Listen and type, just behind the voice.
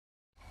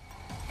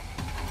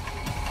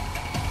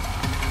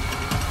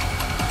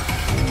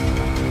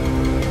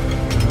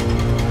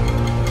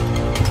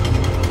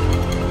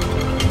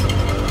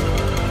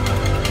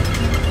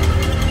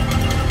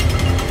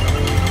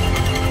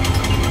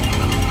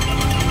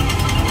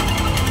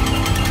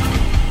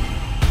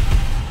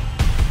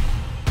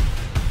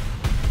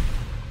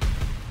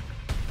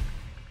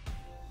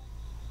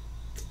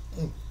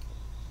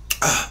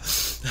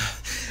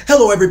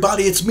Hello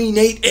everybody, it's me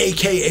Nate,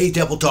 aka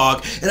Devil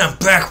Dog, and I'm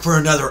back for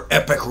another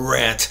epic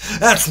rant.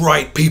 That's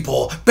right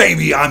people,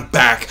 baby, I'm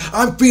back.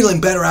 I'm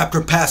feeling better after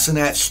passing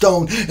that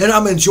stone, and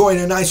I'm enjoying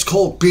a nice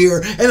cold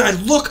beer, and I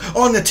look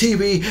on the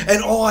TV,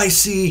 and all I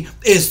see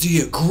is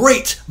the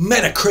great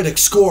Metacritic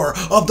score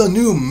of the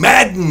new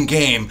Madden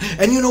game.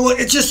 And you know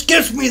what, it just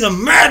gives me the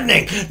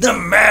maddening.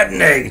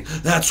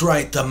 That's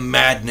right, the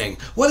maddening.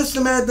 What is the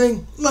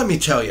maddening? Let me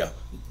tell you.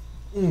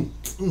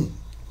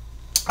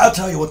 I'll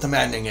tell you what the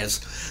maddening is.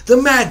 The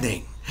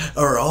maddening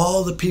are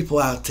all the people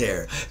out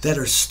there that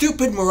are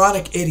stupid,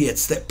 moronic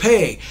idiots that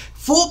pay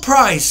full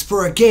price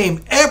for a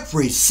game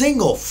every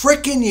single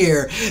freaking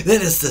year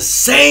that is the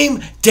same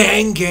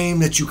dang game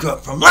that you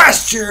got from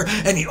last year,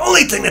 and the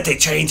only thing that they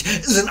change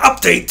is an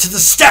update to the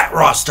stat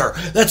roster.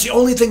 That's the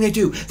only thing they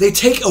do. They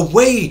take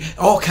away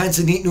all kinds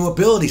of neat new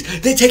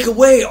abilities. They take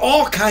away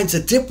all kinds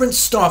of different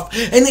stuff,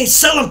 and they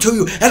sell them to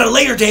you at a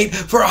later date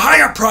for a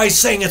higher price,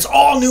 saying it's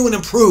all new and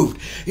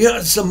improved. You know,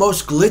 it's the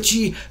most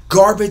glitchy,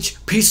 garbage,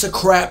 piece of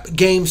crap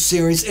game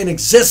series in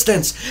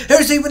existence.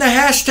 There's even a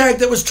hashtag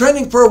that was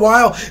trending for a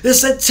while that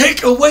said,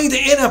 take away the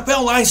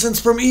NFL license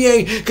from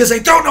EA because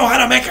they don't know how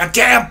to make a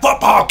damn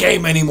football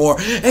game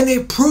anymore. And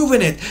they've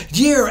proven it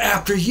year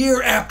after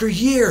year after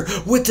year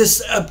with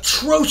this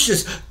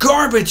atrocious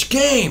garbage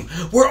game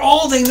where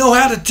all they know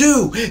how to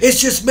do is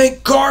just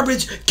make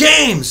garbage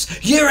games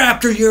year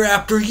after year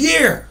after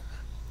year.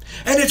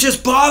 And it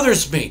just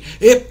bothers me.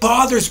 It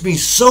bothers me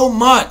so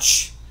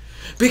much.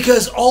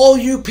 Because all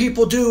you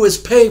people do is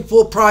pay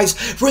full price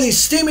for these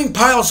steaming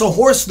piles of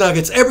horse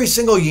nuggets every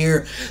single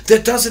year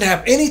that doesn't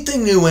have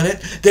anything new in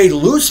it. They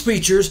lose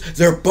features,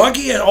 they're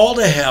buggy at all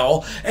to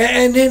hell,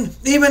 and then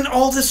even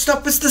all this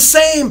stuff is the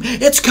same.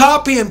 It's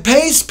copy and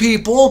paste,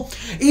 people.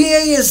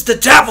 EA is the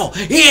devil.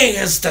 EA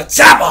is the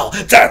devil.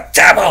 The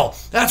devil.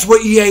 That's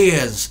what EA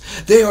is.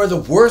 They are the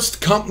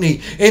worst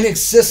company in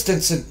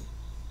existence. And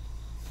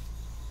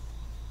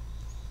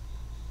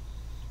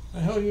what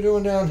the hell are you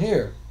doing down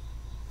here?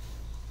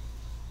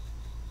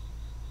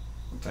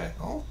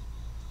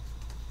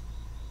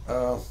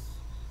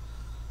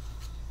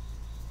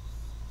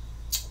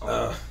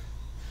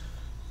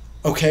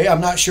 Okay,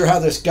 I'm not sure how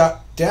this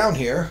got down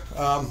here.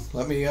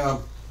 Let me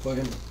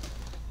fucking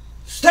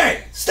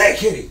stay,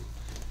 kitty.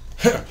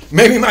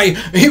 Maybe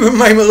even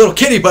my little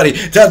kitty buddy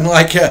doesn't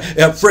like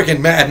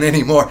freaking Madden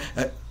anymore.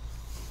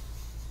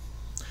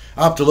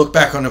 I'll have to look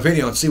back on the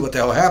video and see what the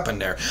hell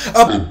happened there.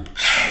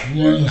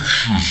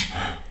 Atrocious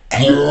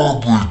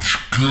garbage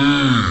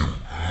game.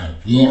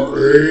 But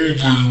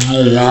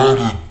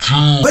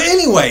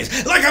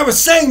anyways, like I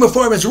was saying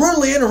before, I was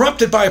rudely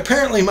interrupted by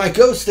apparently my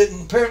ghost that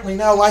apparently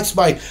now likes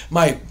my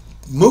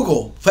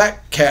Moogle,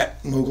 Fat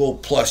Cat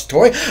Moogle plush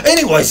toy.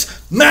 Anyways,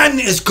 Madden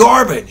is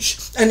garbage.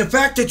 And the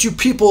fact that you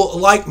people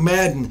like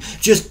Madden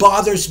just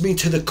bothers me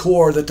to the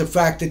core, that the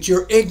fact that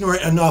you're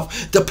ignorant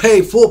enough to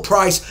pay full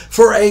price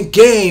for a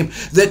game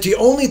that the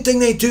only thing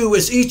they do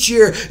is each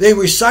year they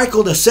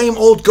recycle the same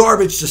old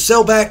garbage to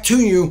sell back to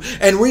you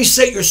and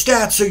reset your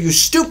stats, so you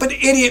stupid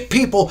idiot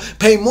people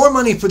pay more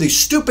money for these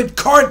stupid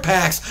card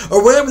packs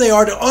or whatever they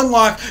are to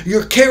unlock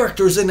your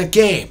characters in the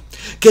game.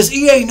 Because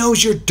EA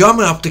knows you're dumb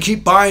enough to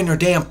keep buying their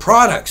damn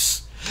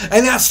products.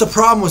 And that's the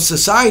problem with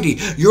society.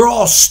 You're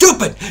all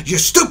stupid. You're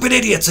stupid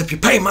idiots if you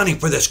pay money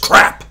for this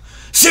crap.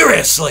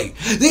 Seriously.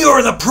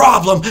 You're the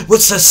problem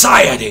with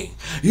society.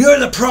 You're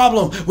the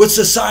problem with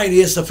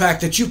society is the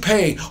fact that you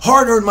pay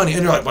hard-earned money.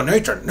 And you're like, well,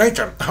 Nathan,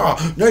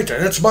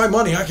 it's my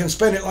money. I can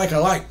spend it like I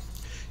like.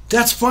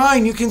 That's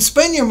fine. You can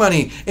spend your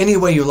money any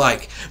way you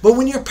like. But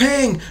when you're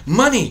paying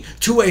money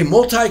to a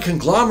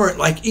multi-conglomerate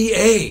like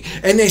EA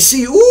and they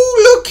see, ooh,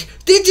 look,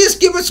 they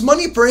just give us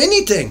money for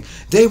anything,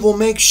 they will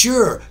make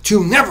sure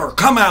to never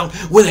come out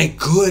with a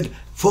good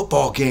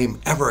football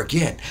game ever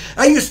again.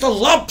 I used to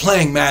love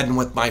playing Madden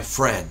with my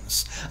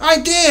friends. I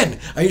did.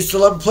 I used to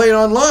love to play it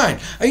online.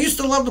 I used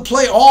to love to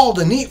play all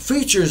the neat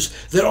features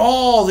that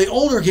all the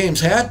older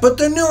games had, but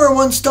the newer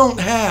ones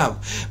don't have.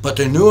 But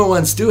the newer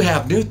ones do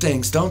have new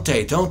things, don't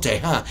they? Don't they,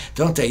 huh?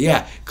 Don't they?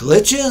 Yeah.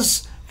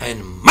 Glitches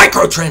and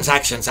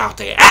microtransactions out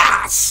the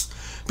ass.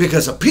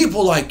 Because of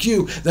people like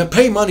you that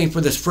pay money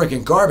for this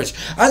freaking garbage.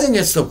 I think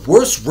it's the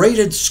worst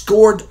rated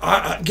scored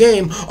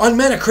game on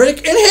Metacritic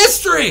in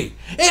history.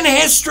 In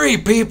history,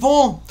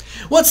 people.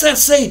 What's that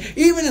say?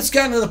 Even it's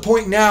gotten to the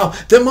point now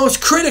that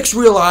most critics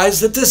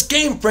realize that this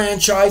game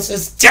franchise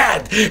is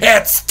dead.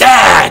 It's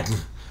dead.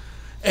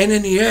 And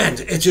in the end,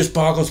 it just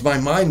boggles my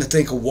mind to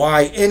think of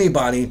why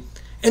anybody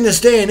in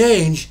this day and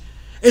age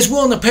is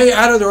willing to pay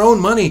out of their own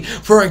money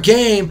for a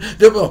game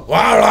that, well,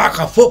 I like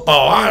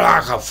football, I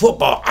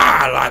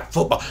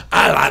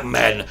like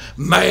Madden.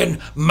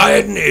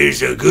 Madden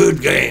is a good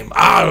game.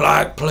 I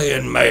like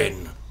playing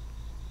Madden.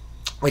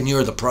 And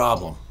you're the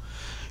problem.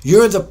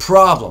 You're the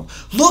problem.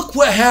 Look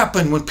what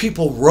happened when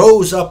people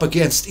rose up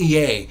against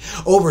EA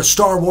over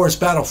Star Wars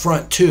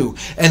Battlefront 2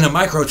 and the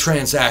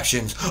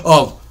microtransactions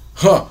of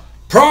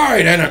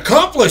pride and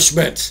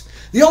accomplishment.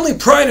 The only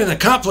pride and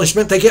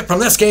accomplishment they get from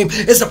this game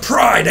is the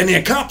pride and the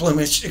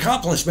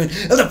accomplishment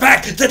of the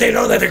fact that they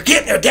know that they're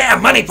getting their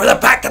damn money for the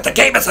fact that the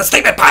game is a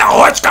steaming pile of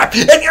horse crap,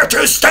 and you're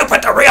too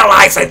stupid to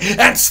realize it,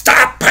 and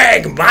stop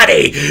paying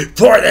money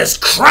for this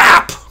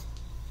crap.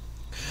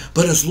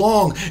 But as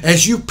long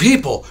as you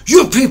people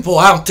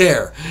out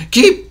there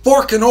keep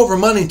forking over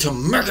money to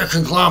mega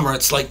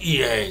conglomerates like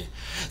EA,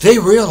 they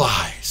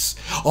realize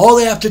all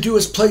they have to do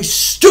is play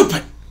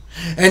stupid,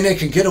 and they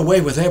can get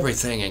away with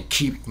everything and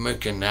keep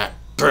making that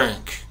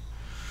bank.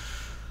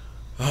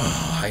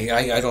 Oh,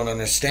 I don't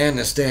understand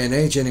this day and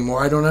age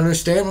anymore. I don't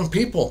understand when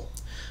people...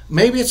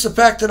 Maybe it's the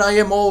fact that I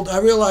am old. I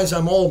realize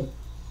I'm old.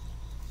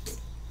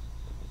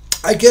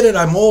 I get it,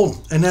 I'm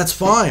old, and that's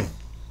fine.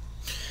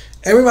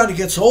 Everybody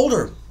gets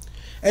older.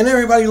 And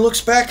everybody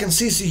looks back and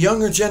sees the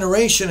younger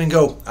generation and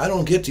go, I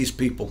don't get these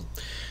people.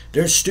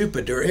 They're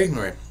stupid, they're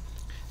ignorant.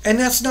 And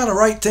that's not a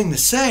right thing to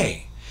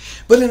say.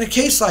 But in a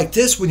case like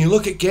this, when you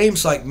look at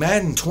games like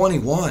Madden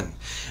 21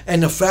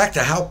 and the fact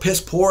of how piss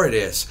poor it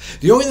is,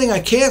 the only thing I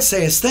can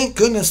say is thank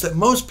goodness that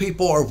most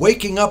people are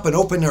waking up and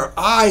opening their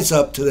eyes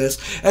up to this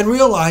and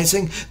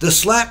realizing the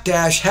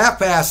slapdash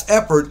half-ass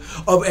effort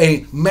of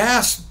a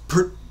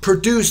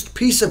mass-produced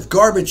piece of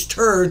garbage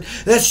turd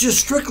that's just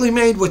strictly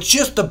made with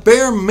just the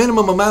bare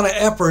minimum amount of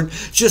effort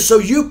just so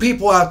you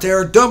people out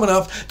there are dumb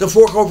enough to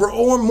fork over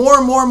more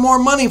and more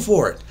money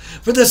for it.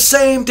 For the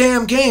same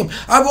damn game.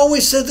 I've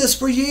always said this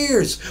for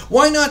years.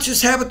 Why not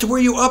just have it to where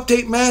you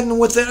update Madden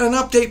with an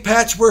update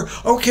patch where,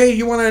 okay,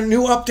 you want a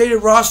new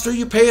updated roster,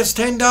 you pay us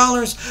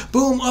 $10.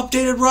 Boom,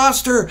 updated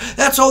roster.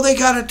 That's all they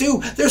got to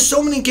do. There's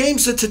so many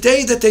games that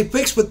today that they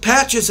fix with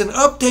patches and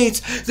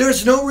updates.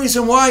 There's no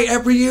reason why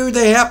every year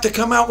they have to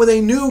come out with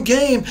a new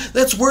game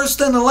that's worse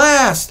than the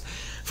last.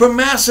 From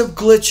massive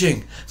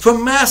glitching,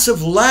 from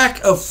massive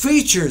lack of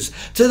features,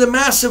 to the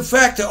massive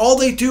fact that all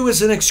they do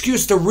is an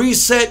excuse to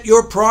reset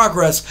your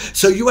progress,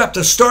 so you have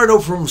to start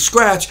over from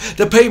scratch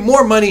to pay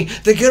more money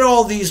to get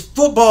all these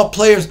football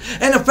players,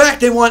 and the fact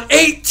they want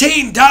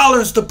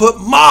 $18 to put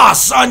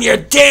moss on your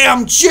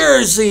damn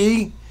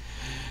jersey.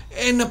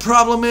 And the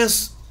problem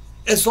is,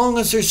 as long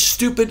as there's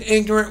stupid,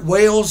 ignorant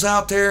whales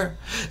out there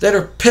that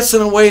are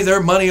pissing away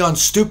their money on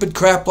stupid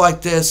crap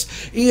like this,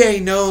 EA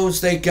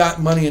knows they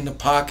got money in the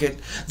pocket.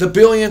 The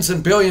billions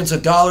and billions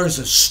of dollars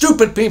of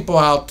stupid people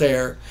out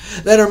there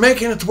that are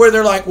making it to where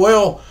they're like,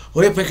 well,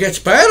 if it gets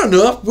bad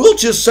enough, we'll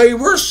just say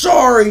we're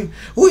sorry.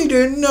 We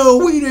didn't know,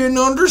 we didn't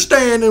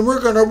understand, and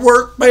we're going to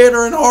work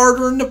better and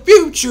harder in the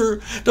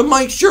future to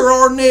make sure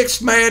our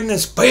next Madden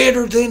is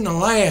better than the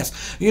last.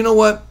 You know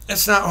what?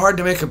 It's not hard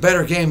to make a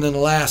better game than the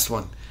last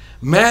one.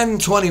 Madden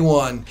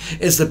 21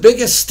 is the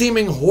biggest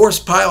steaming horse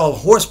pile of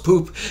horse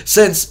poop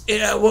since,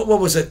 what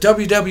was it,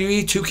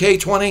 WWE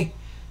 2K20?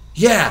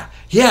 Yeah,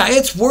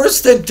 it's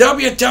worse than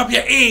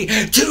WWE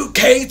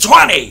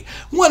 2K20.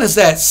 What does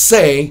that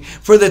say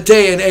for the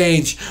day and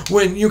age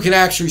when you can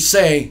actually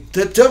say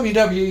that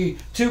WWE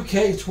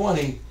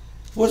 2K20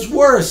 was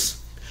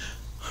worse,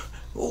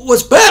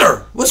 was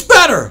better?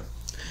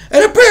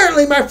 And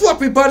apparently my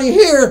fluffy buddy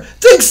here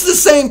thinks the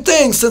same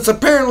thing, since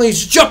apparently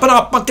he's jumping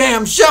off my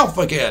damn shelf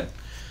again.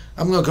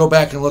 I'm going to go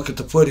back and look at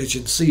the footage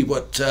and see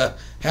what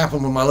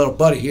happened with my little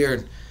buddy here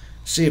and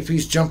see if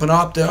he's jumping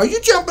off the... Are you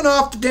jumping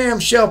off the damn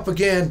shelf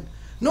again?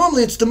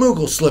 Normally it's the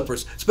Moogle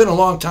slippers. It's been a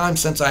long time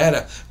since I had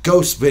a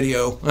ghost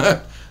video.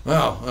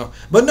 Well,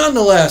 but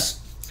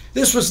nonetheless,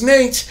 this was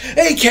Nate,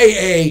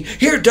 a.k.a.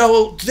 here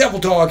Devil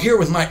Dog, here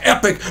with my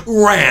epic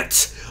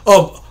rant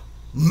of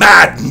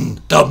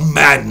Madden, the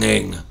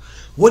maddening.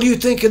 What do you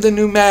think of the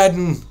new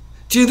Madden?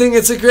 Do you think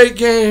it's a great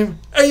game?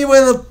 Are you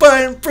one of the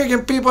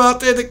freaking people out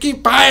there that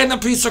keep buying the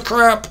piece of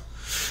crap?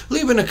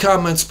 Leave in the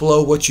comments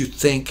below what you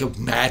think of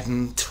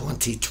Madden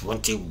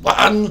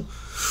 2021.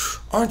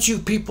 Aren't you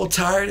people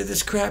tired of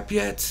this crap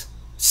yet?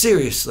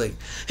 Seriously,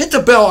 hit the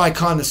bell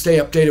icon to stay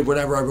updated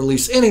whenever I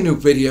release any new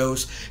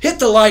videos. Hit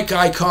the like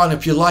icon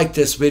if you like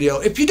this video.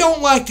 If you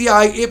don't like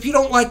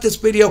this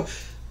video,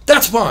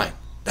 that's fine.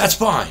 That's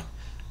fine.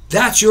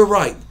 That's your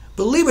right.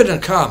 But leave it in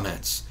the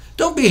comments.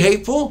 Don't be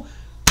hateful.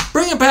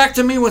 Bring it back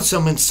to me with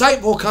some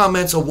insightful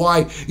comments of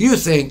why you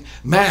think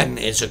Madden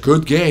is a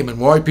good game and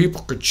why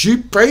people could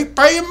keep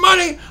paying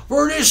money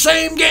for the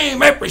same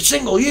game every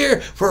single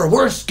year for a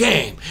worse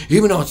game,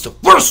 even though it's the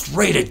worst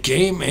rated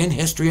game in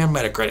history on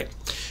Metacritic.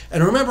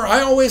 And remember,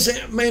 I always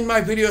end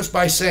my videos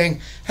by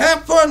saying,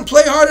 have fun,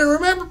 play hard, and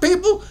remember,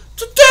 people,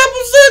 the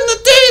devil's in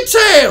the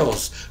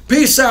details.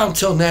 Peace out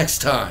until next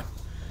time.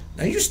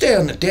 Now you stay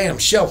on the damn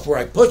shelf where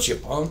I put you,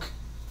 punk.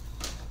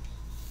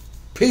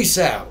 Peace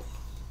out.